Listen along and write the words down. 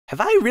Have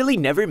I really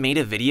never made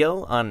a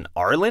video on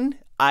Arlene?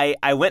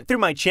 I went through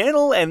my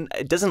channel and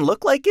it doesn't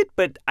look like it,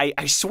 but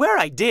I swear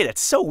I did.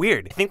 It's so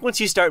weird. I think once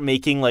you start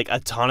making like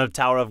a ton of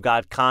Tower of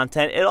God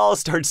content, it all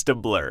starts to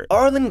blur.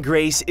 Arlene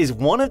Grace is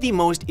one of the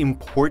most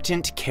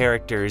important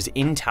characters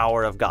in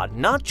Tower of God,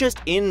 not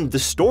just in the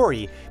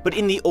story, but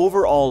in the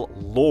overall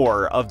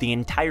lore of the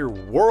entire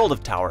world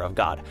of Tower of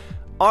God.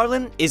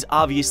 Arlene is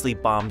obviously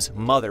Bomb's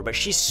mother, but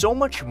she's so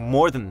much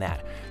more than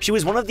that. She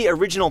was one of the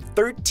original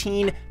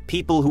 13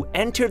 people who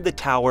entered the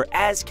tower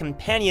as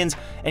companions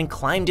and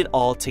climbed it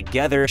all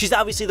together. She's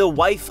obviously the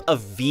wife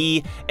of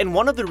V, and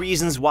one of the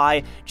reasons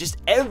why just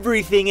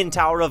everything in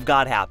Tower of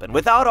God happened.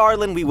 Without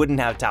Arlene, we wouldn't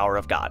have Tower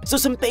of God. So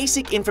some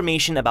basic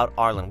information about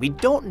Arlene. We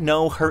don't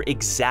know her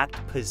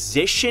exact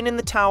position in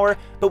the tower,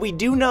 but we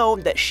do know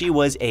that she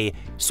was a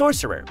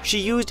sorcerer. She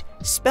used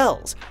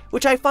spells,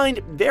 which I find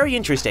very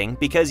interesting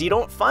because you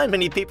don't find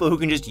many people who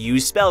can just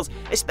use spells,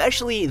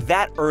 especially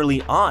that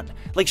early on.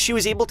 Like, she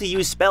was able to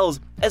use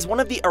spells as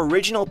one of the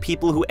original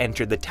people who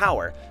entered the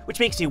tower, which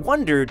makes me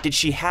wonder, did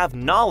she have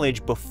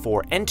knowledge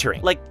before entering?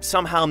 Like,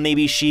 somehow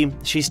maybe she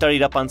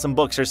studied up on some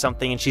books or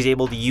something and she's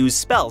able to use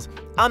spells.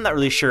 I'm not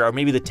really sure, or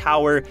maybe the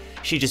tower,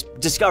 she just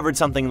discovered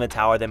something in the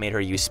tower that made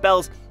her use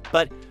spells,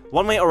 but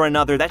one way or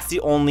another, that's the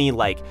only,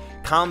 like,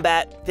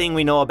 combat thing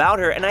we know about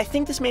her, and I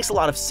think this makes a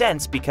lot of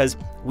sense because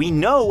we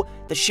know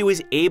that she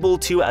was able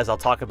to, as I'll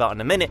talk about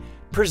in a minute,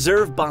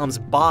 preserve Bomb's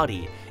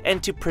body.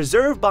 And to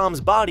preserve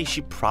Bomb's body,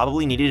 she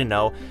probably needed to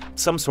know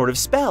some sort of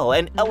spell,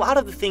 and a lot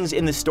of the things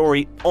in the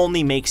story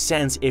only make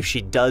sense if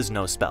she does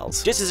know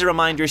spells. Just as a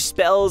reminder,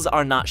 spells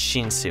are not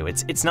Shinsu.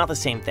 It's not the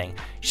same thing.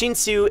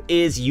 Shinsu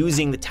is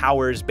using the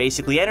tower's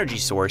basically energy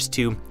source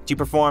to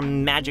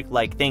perform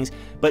magic-like things,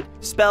 but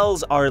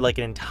spells are like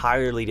an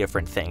entirely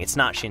different thing. It's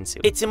not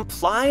Shinsu. It's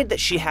implied that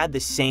she had the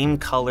same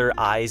color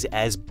eyes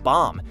as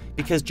Bomb,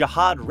 because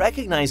Jihad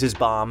recognizes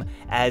Bomb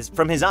as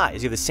from his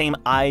eyes. You have the same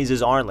eyes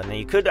as Arlene. Now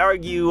you could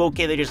argue,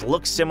 okay, they just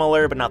look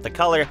similar, but not the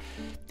color.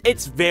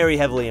 It's very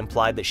heavily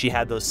implied that she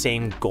had those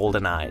same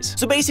golden eyes.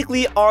 So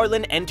basically,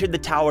 Arlene entered the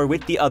tower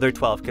with the other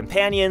 12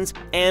 companions,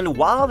 and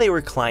while they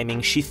were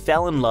climbing, she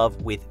fell in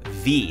love with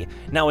V.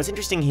 Now, what's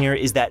interesting here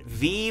is that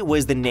V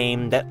was the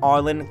name that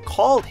Arlene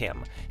called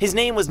him. His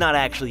name was not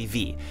actually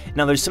V.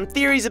 Now, there's some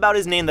theories about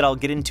his name that I'll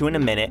get into in a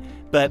minute,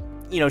 but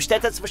you know,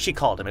 that's what she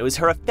called him. It was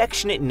her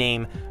affectionate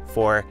name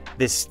for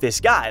this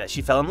guy that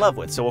she fell in love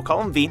with. So we'll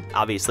call him V,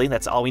 obviously,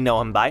 that's all we know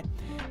him by.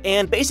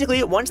 And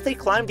basically, once they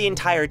climbed the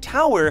entire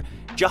tower,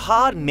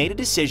 Jihad made a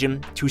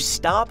decision to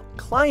stop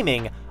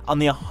climbing on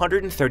the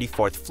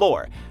 134th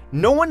floor.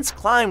 No one's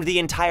climbed the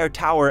entire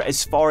tower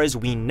as far as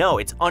we know.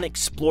 It's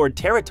unexplored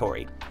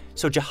territory.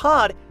 So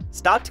Jihad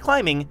stopped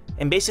climbing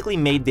and basically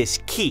made this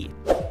key.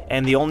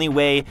 And the only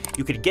way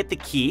you could get the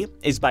key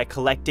is by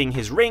collecting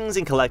his rings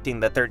and collecting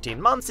the 13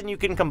 months, and you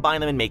can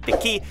combine them and make the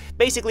key.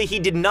 Basically, he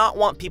did not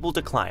want people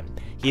to climb.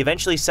 He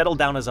eventually settled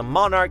down as a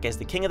monarch, as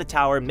the king of the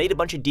tower, made a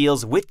bunch of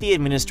deals with the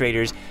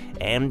administrators,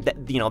 and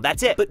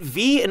that's it. But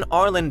V and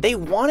Arlene, they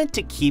wanted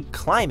to keep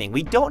climbing.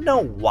 We don't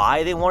know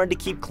why they wanted to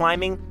keep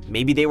climbing.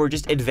 Maybe they were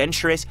just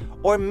adventurous,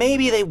 or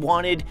maybe they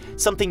wanted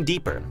something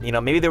deeper. You know,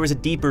 maybe there was a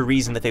deeper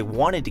reason that they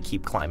wanted to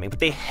keep climbing, but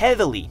they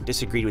heavily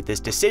disagreed with this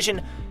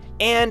decision,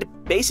 and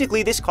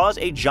basically this caused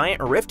a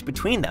giant rift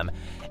between them.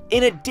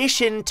 In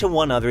addition to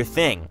one other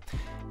thing,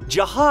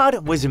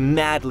 Jihad was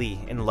madly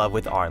in love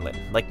with Arlene,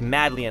 like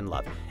madly in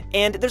love.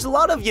 And there's a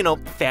lot of,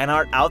 fan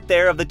art out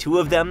there of the two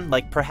of them,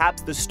 like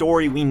perhaps the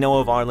story we know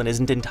of Arlene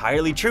isn't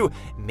entirely true.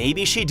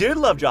 Maybe she did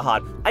love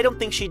Jihad. I don't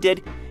think she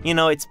did.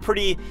 It's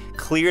pretty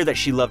clear that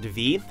she loved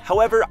V.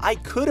 However, I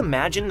could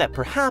imagine that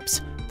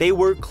perhaps they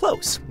were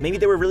close. Maybe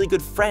they were really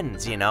good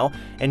friends,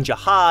 and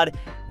Jihad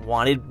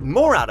wanted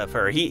more out of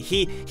her.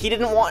 He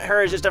didn't want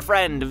her as just a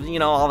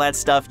friend, all that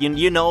stuff.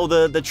 You know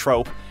the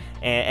trope.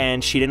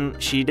 And she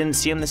didn't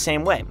see him the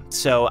same way.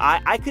 So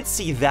I could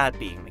see that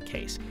being the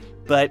case.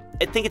 But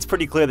I think it's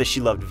pretty clear that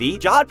she loved V.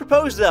 Jihad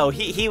proposed though.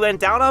 He went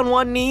down on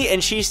one knee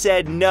and she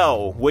said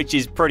no, which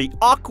is pretty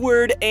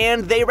awkward,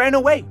 and they ran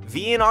away.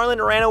 V and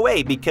Arlene ran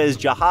away because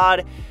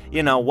Jihad,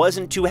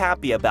 wasn't too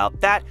happy about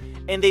that.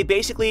 And they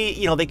basically,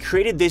 they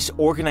created this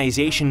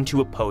organization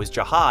to oppose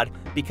Jihad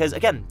because,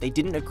 again, they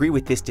didn't agree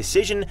with this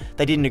decision.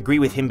 They didn't agree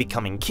with him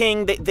becoming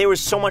king. There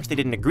was so much they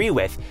didn't agree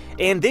with.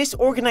 And this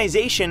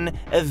organization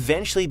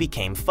eventually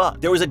became fucked.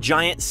 There was a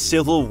giant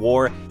civil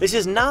war. This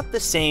is not the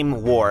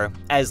same war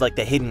as, like,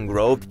 the Hidden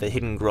Grove that the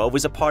Hidden Grove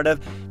was a part of.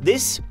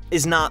 This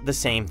is not the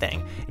same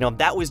thing.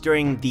 That was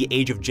during the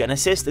Age of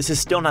Genesis. This is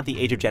still not the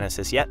Age of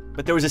Genesis yet,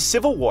 but there was a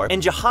civil war,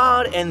 and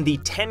Jihad and the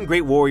 10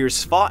 great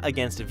warriors fought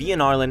against V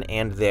and Arlene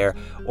and their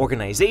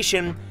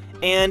organization,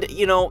 and,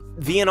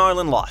 V and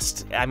Arlene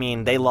lost. I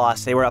mean, they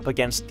lost. They were up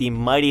against the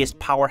mightiest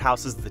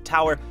powerhouses of the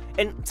tower,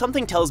 and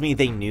something tells me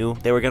they knew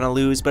they were gonna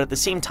lose, but at the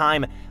same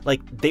time,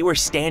 like, they were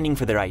standing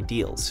for their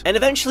ideals. And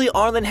eventually,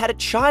 Arlene had a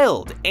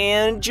child,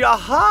 and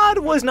Jihad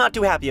was not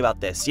too happy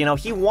about this.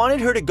 He wanted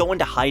her to go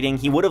into hiding.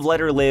 He would have let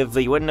her live.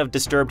 He wouldn't have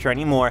disturbed her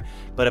anymore,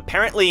 but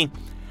apparently,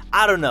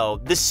 I don't know,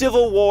 the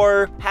Civil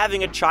War,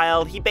 having a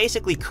child, he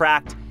basically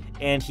cracked,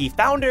 and he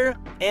found her,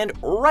 and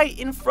right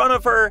in front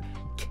of her,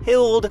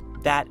 killed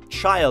that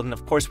child, and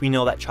of course we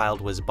know that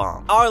child was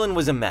Bomb. Arlene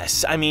was a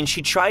mess. I mean,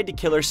 she tried to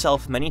kill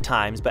herself many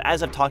times, but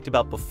as I've talked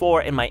about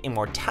before in my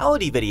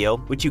immortality video,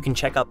 which you can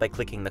check out by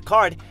clicking the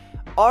card,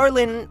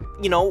 Arlene,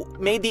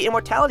 made the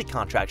immortality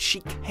contract.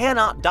 She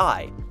cannot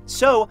die,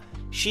 so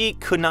she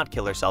could not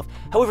kill herself.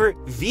 However,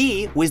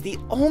 V was the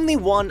only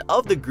one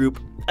of the group,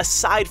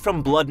 aside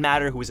from Blood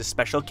Matter, who was a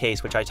special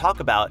case, which I talk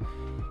about.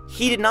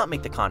 He did not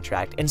make the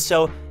contract, and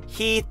so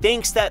he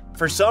thinks that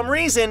for some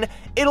reason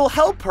it'll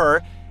help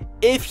her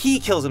if he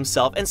kills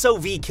himself, and so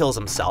V kills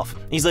himself.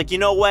 He's like, you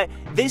know what?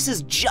 This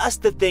is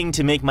just the thing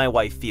to make my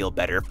wife feel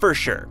better, for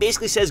sure.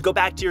 Basically says, go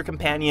back to your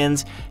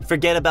companions,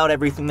 forget about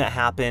everything that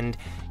happened,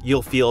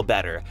 you'll feel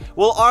better.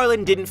 Well,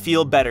 Arlene didn't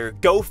feel better,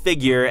 go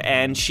figure,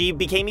 and she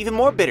became even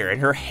more bitter,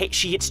 and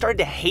she had started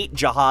to hate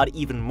Jihad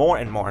even more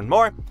and more and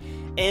more,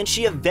 and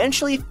she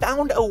eventually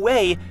found a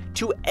way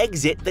to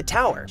exit the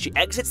tower. She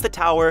exits the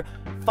tower,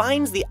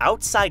 finds the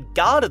outside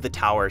god of the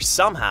tower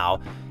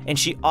somehow, and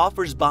she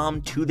offers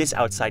Bomb to this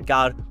outside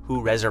god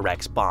who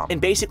resurrects Bomb. And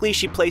basically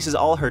she places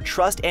all her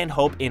trust and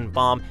hope in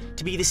Bomb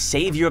to be the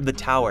savior of the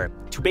tower,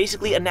 to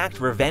basically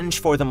enact revenge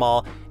for them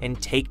all and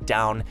take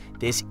down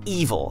this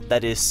evil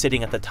that is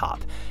sitting at the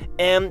top.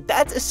 And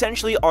that's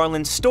essentially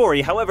Arlene's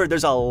story. However,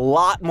 there's a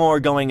lot more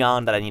going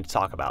on that I need to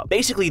talk about.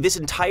 Basically, this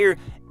entire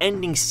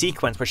ending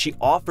sequence where she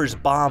offers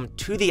Bomb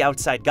to the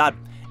outside god,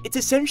 it's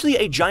essentially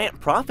a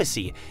giant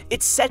prophecy.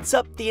 It sets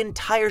up the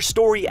entire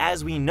story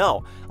as we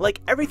know.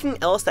 Like everything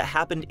else that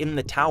happened in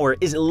the tower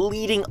is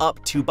leading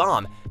up to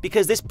Bomb,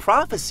 because this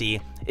prophecy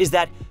is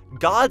that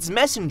God's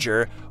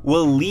messenger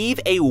will leave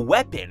a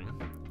weapon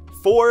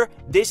for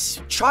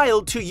this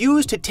child to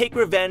use to take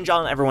revenge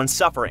on everyone's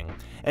suffering,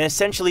 and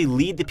essentially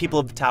lead the people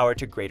of the tower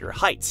to greater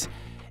heights.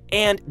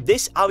 And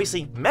this,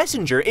 obviously,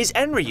 messenger is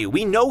Enryu.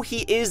 We know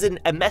he is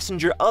a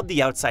messenger of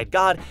the outside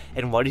god,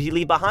 and what did he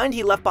leave behind?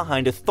 He left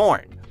behind a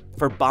thorn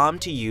for Bomb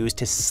to use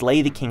to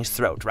slay the king's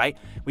throat, right?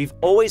 We've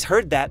always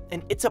heard that,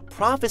 and it's a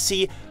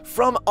prophecy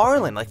from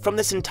Arlene, like from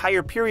this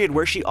entire period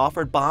where she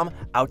offered Bomb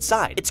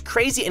outside. It's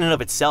crazy in and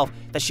of itself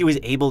that she was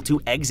able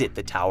to exit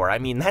the tower. I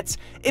mean, that's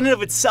in and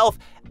of itself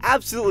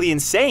absolutely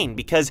insane,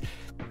 because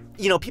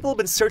people have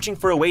been searching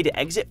for a way to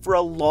exit for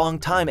a long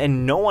time,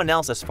 and no one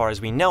else, as far as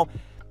we know,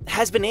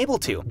 has been able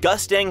to.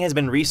 Gustang has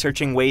been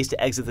researching ways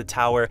to exit the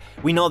tower.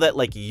 We know that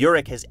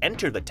Yurik has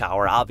entered the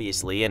tower,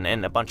 obviously, and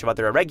a bunch of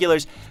other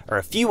irregulars, or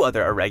a few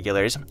other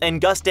irregulars, and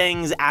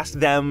Gustang's asked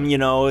them,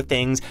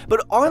 things,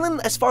 but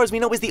Arlene, as far as we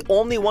know, is the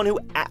only one who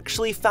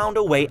actually found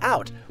a way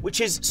out, which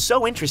is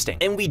so interesting.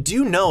 And we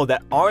do know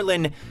that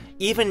Arlene,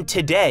 even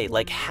today,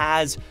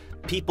 has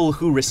people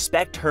who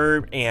respect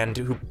her and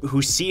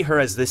who see her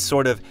as this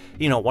sort of,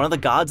 one of the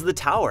gods of the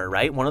tower,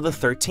 right? One of the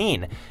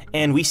 13.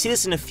 And we see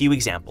this in a few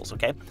examples,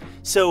 okay?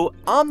 So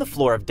on the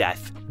floor of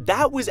death,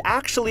 that was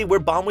actually where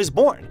Bomb was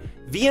born.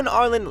 V and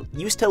Arlene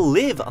used to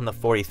live on the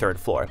 43rd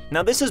floor.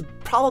 Now this is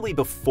probably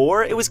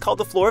before it was called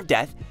the floor of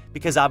death,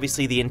 because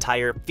obviously the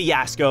entire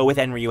fiasco with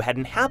Enryu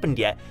hadn't happened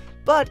yet,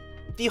 but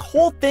the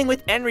whole thing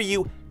with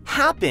Enryu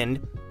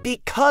happened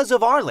because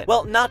of Arlene.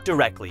 Well, not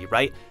directly,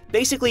 right?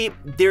 Basically,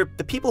 the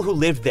people who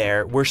lived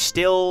there were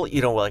still,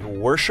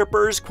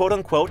 worshippers, quote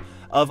unquote,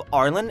 of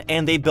Arlene,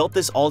 and they built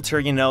this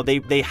altar,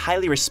 they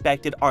highly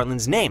respected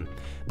Arlene's name.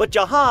 But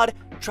Jihad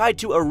tried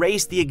to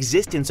erase the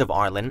existence of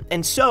Arlene,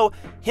 and so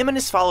him and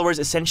his followers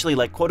essentially,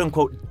 quote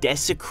unquote,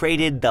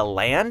 desecrated the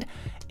land,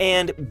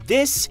 and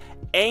this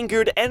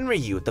angered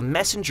Enryu, the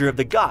messenger of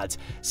the gods.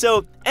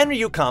 So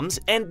Enryu comes,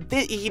 and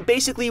he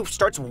basically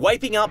starts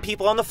wiping out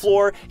people on the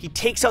floor. He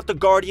takes out the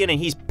guardian, and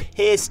he's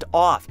pissed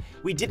off.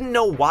 We didn't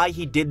know why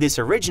he did this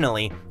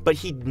originally,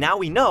 but now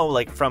we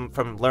know,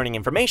 from learning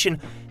information,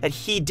 that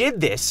he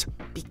did this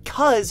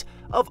because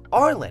of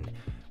Arlene,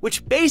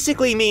 which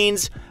basically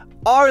means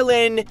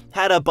Arlene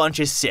had a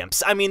bunch of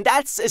simps. I mean,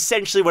 that's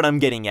essentially what I'm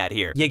getting at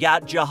here. You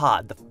got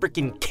Jihad, the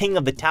freaking king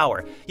of the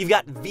tower. You've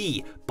got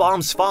V,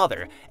 Bomb's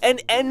father,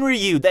 and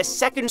Enryu, the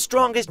second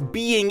strongest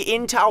being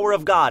in Tower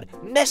of God,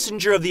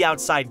 messenger of the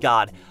outside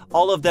god.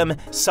 All of them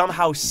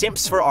somehow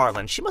simps for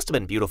Arlene. She must have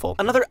been beautiful.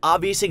 Another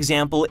obvious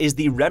example is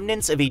the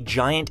remnants of a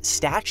giant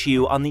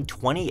statue on the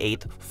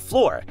 28th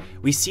floor.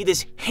 We see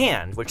this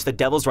hand, which the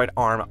Devil's Right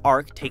Arm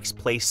arc takes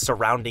place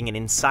surrounding and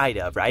inside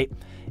of, right?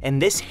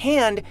 And this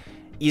hand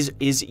is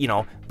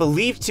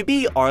believed to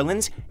be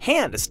Arlene's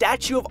hand, a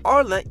statue of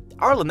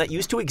Arlene that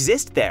used to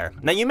exist there.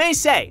 Now you may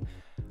say,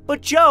 but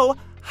Joe,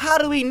 how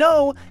do we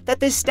know that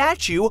this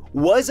statue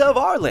was of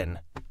Arlene?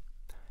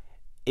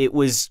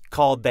 It's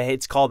called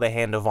the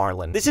Hand of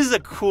Arlene. This is a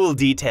cool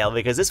detail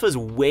because this was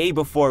way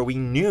before we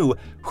knew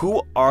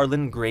who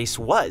Arlene Grace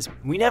was.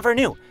 We never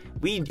knew.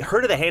 We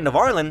heard of the Hand of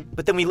Arlene,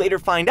 but then we later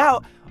find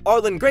out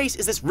Arlene Grace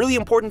is this really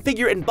important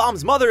figure in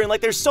Bomb's mother, and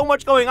there's so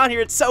much going on here,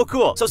 it's so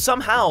cool. So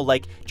somehow,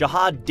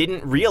 Jihad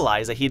didn't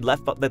realize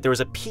that that there was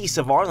a piece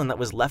of Arlene that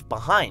was left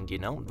behind,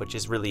 which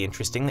is really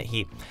interesting that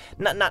he,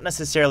 not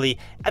necessarily,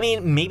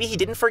 maybe he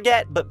didn't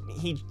forget, but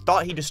he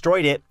thought he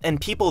destroyed it, and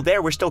people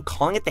there were still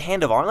calling it the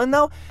Hand of Arlene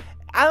though.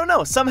 I don't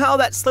know, somehow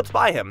that slipped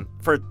by him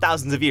for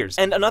thousands of years.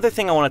 And another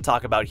thing I want to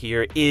talk about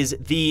here is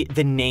the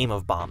name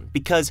of Bomb,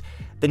 because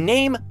the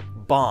name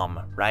Bomb,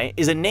 right,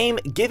 is a name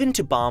given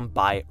to Bomb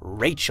by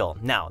Rachel.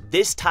 Now,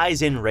 this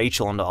ties in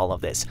Rachel into all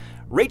of this.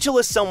 Rachel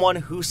is someone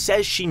who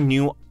says she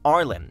knew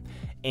Arlen,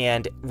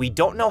 and we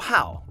don't know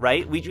how,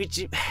 right?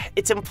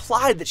 It's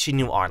implied that she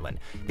knew Arlen,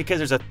 because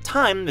there's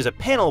a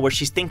panel where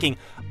she's thinking,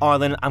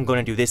 Arlen, I'm going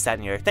to do this, that,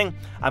 and the other thing.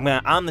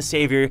 I'm the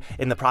savior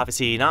in the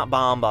prophecy, not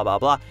Bomb, blah, blah,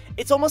 blah.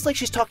 It's almost like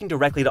she's talking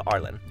directly to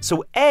Arlen.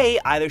 So A,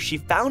 either she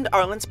found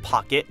Arlen's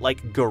pocket,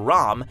 like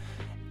Garam,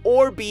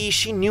 or B,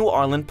 she knew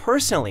Arlen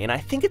personally. And I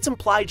think it's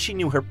implied she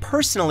knew her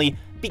personally,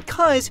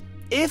 because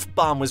if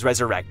Bomb was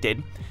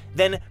resurrected,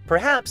 then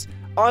perhaps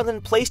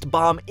Arlen placed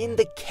Bomb in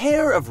the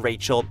care of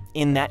Rachel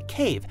in that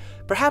cave.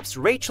 Perhaps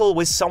Rachel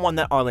was someone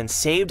that Arlen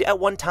saved at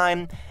one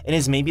time and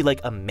is maybe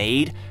like a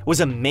maid, was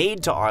a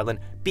maid to Arlen,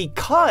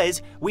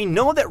 because we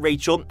know that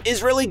Rachel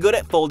is really good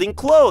at folding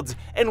clothes,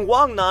 and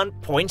Wang Nan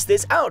points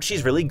this out.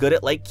 She's really good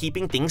at like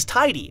keeping things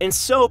tidy. And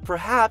so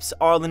perhaps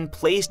Arlen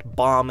placed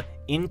Bomb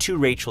into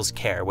Rachel's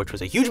care, which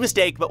was a huge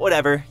mistake, but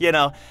whatever, you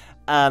know.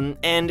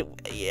 And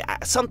yeah,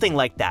 something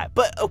like that.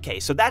 But okay,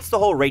 so that's the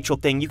whole Rachel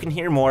thing. You can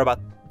hear more about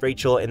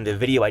Rachel in the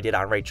video I did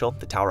on Rachel,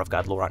 the Tower of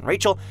God lore on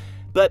Rachel.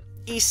 But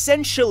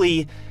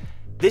essentially,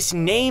 this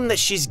name that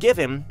he's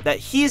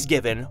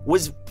given,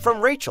 was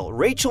from Rachel.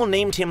 Rachel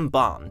named him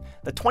Bomb.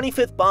 The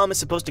 25th Bomb is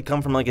supposed to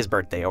come from like his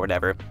birthday or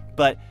whatever,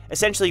 but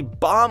essentially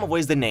Bomb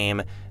was the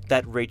name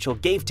that Rachel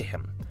gave to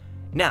him.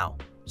 Now,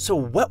 so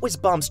what was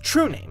Bomb's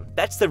true name?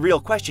 That's the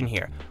real question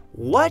here.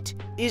 What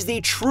is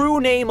the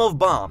true name of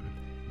Bomb?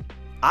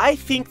 I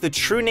think the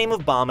true name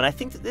of Bomb, and I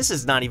think that this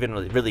is not even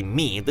really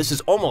me, this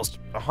is almost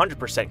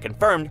 100%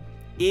 confirmed,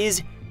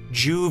 is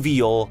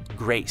Jovial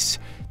Grace.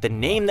 The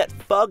name that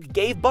Fug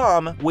gave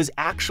Bomb was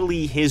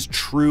actually his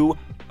true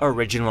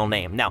original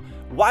name. Now,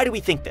 why do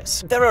we think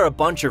this? There are a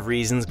bunch of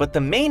reasons, but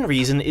the main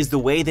reason is the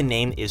way the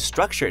name is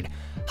structured.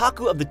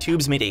 Haku of the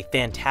Tubes made a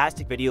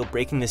fantastic video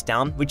breaking this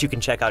down, which you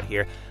can check out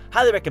here.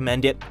 Highly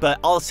recommend it, but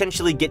I'll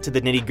essentially get to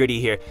the nitty-gritty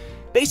here.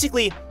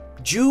 Basically,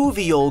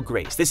 Jovial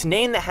Grace, this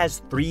name that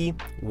has 3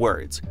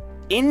 words.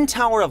 In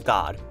Tower of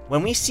God,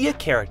 when we see a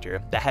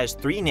character that has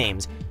 3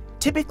 names,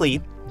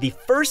 typically the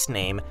first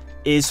name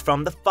is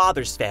from the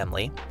father's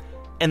family,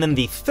 and then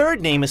the third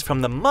name is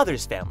from the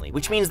mother's family,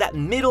 which means that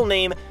middle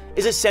name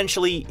is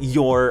essentially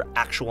your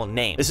actual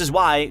name. This is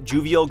why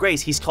Jovial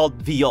Grace, he's called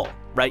Viol,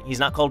 right? He's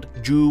not called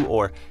Ju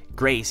or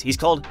Grace, he's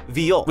called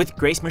Viol. With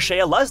Grace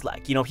Mershea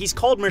Luzlek, you know, he's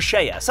called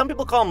Mershea. Some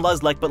people call him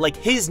Luzlek, but like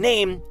his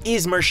name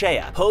is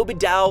Mershea.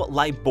 Pobedau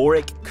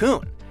Liboric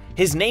Kun.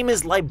 His name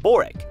is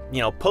Liboric.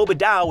 You know,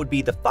 Pobedau would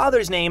be the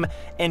father's name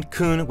and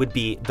Kun would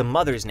be the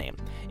mother's name.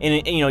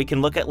 And you know, you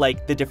can look at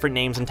like the different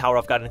names in Tower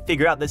of God and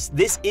figure out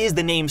this is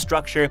the name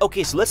structure.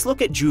 Okay, so let's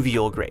look at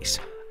Jovial Grace.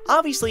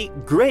 Obviously,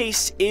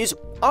 Grace is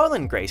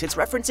Arlen Grace. It's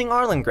referencing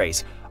Arlen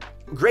Grace.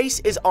 Grace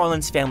is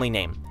Arlen's family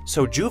name.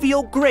 So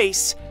Jovial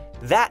Grace,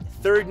 that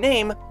third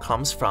name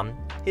comes from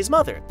his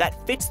mother.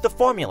 That fits the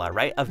formula,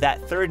 right, of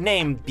that third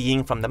name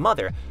being from the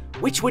mother,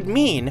 which would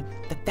mean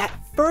that that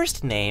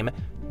first name,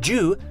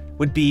 Ju,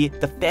 would be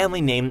the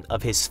family name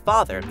of his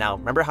father. Now,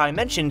 remember how I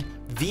mentioned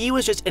V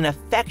was just an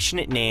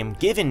affectionate name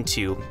given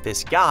to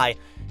this guy.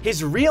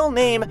 His real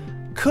name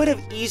could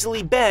have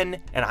easily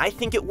been, and I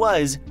think it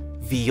was,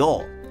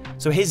 Viol.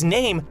 So his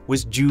name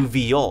was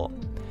Jovial.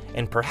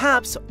 And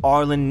perhaps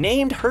Arlen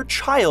named her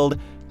child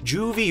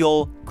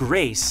Jovial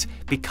Grace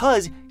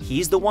because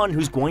he's the one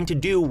who's going to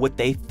do what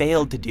they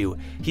failed to do.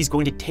 He's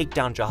going to take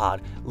down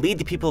Jihad, lead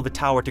the people of the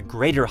tower to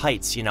greater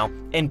heights, you know,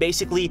 and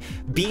basically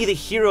be the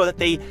hero that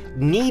they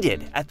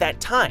needed at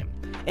that time.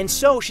 And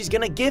so she's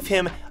gonna give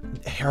him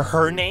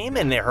her name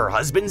and her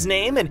husband's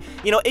name, and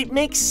you know, it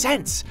makes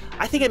sense.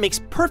 I think it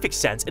makes perfect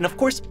sense. And of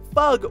course,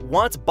 Fug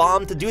wants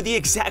Bomb to do the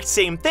exact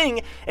same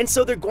thing, and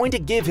so they're going to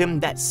give him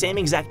that same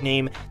exact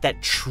name,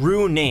 that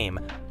true name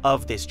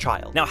of this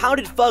child. Now, how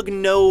did Fug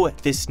know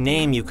this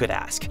name, you could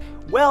ask?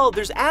 Well,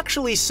 there's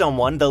actually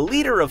someone, the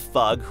leader of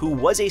Fug, who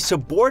was a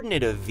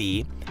subordinate of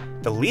V,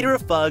 the leader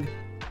of Fug,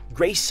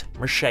 Grace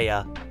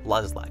Mershea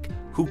Luzlek,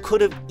 who could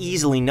have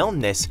easily known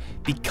this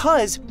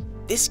because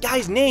this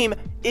guy's name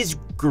is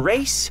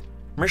Grace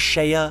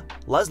Mershea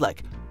Luzlek.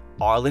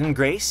 Arlene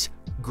Grace,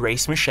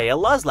 Grace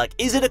Mershea Luzlek.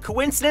 Is it a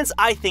coincidence?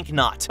 I think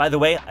not. By the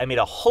way, I made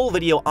a whole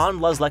video on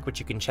Luzlek, which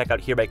you can check out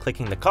here by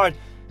clicking the card.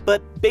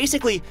 But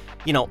basically,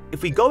 you know,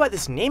 if we go by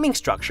this naming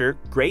structure,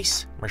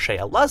 Grace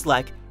Mershea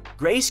Luzlek,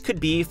 Grace could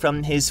be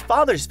from his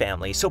father's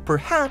family. So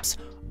perhaps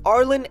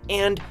Arlen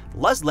and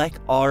Luzlek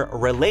are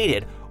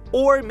related.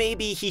 Or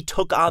maybe he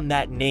took on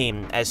that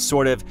name as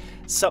sort of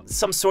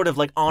some sort of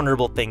like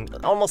honorable thing,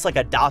 almost like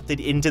adopted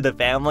into the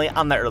family.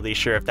 I'm not really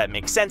sure if that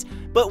makes sense,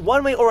 but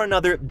one way or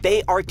another,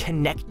 they are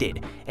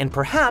connected. And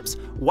perhaps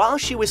while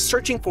she was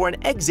searching for an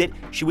exit,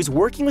 she was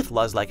working with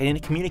Luslak and in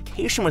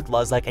communication with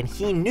Luslak, and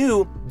he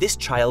knew this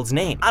child's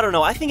name. I don't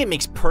know, I think it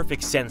makes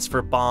perfect sense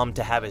for Baum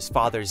to have his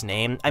father's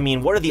name. I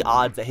mean, what are the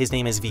odds that his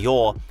name is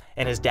Viol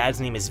and his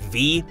dad's name is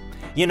V?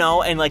 You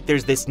know, and like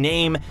there's this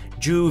name,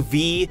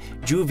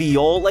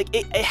 Juviol, like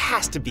it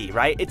has to be,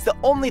 right? It's the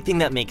only thing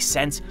that makes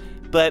sense.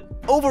 But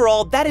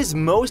overall, that is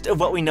most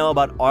of what we know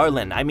about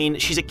Arlene. I mean,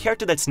 she's a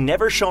character that's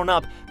never shown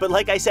up, but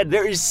like I said,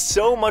 there is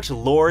so much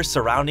lore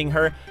surrounding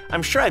her.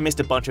 I'm sure I missed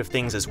a bunch of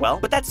things as well,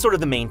 but that's sort of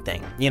the main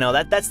thing. You know,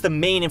 that's the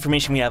main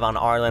information we have on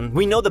Arlene.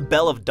 We know the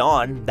Bell of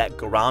Dawn that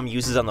Garam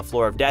uses on the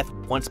Floor of Death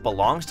once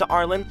belongs to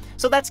Arlene,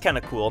 so that's kind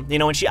of cool. You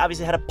know, and she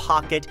obviously had a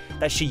pocket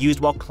that she used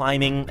while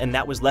climbing, and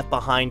that was left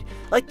behind.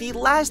 Like, the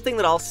last thing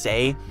that I'll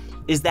say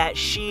is that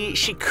she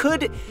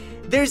could...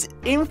 There's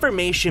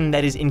information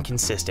that is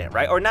inconsistent,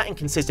 right? Or not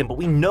inconsistent, but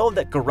we know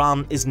that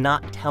Garam is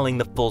not telling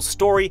the full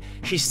story.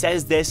 She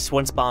says this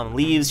once Baum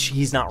leaves,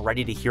 he's not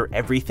ready to hear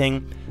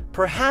everything.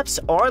 Perhaps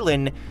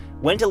Arlene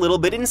went a little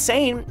bit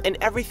insane and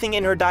everything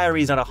in her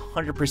diary is not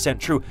 100%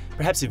 true.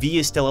 Perhaps V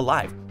is still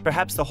alive.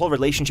 Perhaps the whole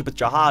relationship with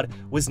Jahad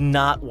was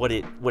not what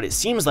it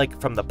seems like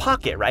from the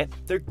pocket, right?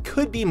 There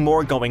could be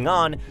more going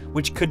on,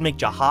 which could make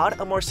Jahad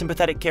a more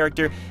sympathetic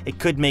character. It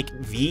could make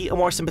V a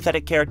more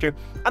sympathetic character.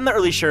 I'm not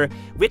really sure.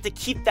 We have to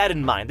keep that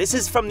in mind. This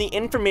is from the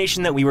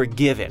information that we were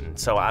given,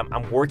 so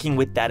I'm working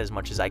with that as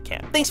much as I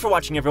can. Thanks for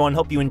watching, everyone.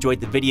 Hope you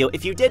enjoyed the video.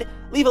 If you did,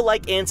 leave a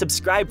like and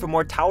subscribe for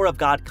more Tower of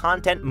God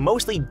content,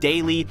 mostly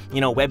daily, you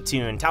know,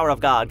 webtoon, Tower of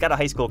God, God of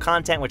High School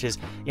content, which is,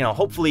 you know,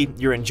 hopefully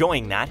you're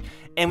enjoying that.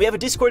 And we have a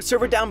Discord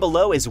server down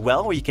below as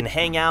well, where you can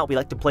hang out. We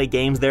like to play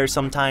games there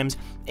sometimes.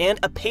 And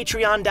a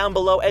Patreon down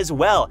below as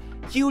well.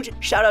 Huge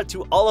shout out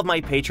to all of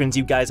my patrons.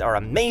 You guys are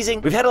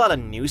amazing. We've had a lot of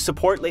new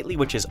support lately,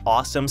 which is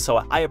awesome.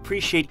 So I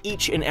appreciate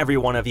each and every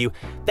one of you.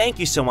 Thank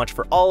you so much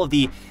for all of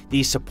the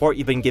support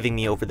you've been giving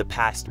me over the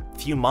past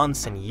few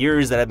months and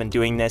years that I've been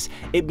doing this.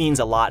 It means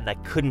a lot, and I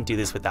couldn't do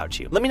this without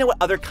you. Let me know what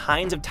other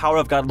kinds of Tower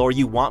of God lore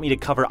you want me to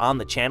cover on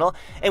the channel.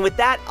 And with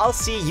that, I'll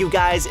see you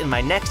guys in my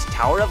next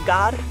Tower of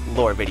God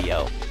lore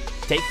video.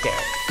 Take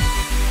care.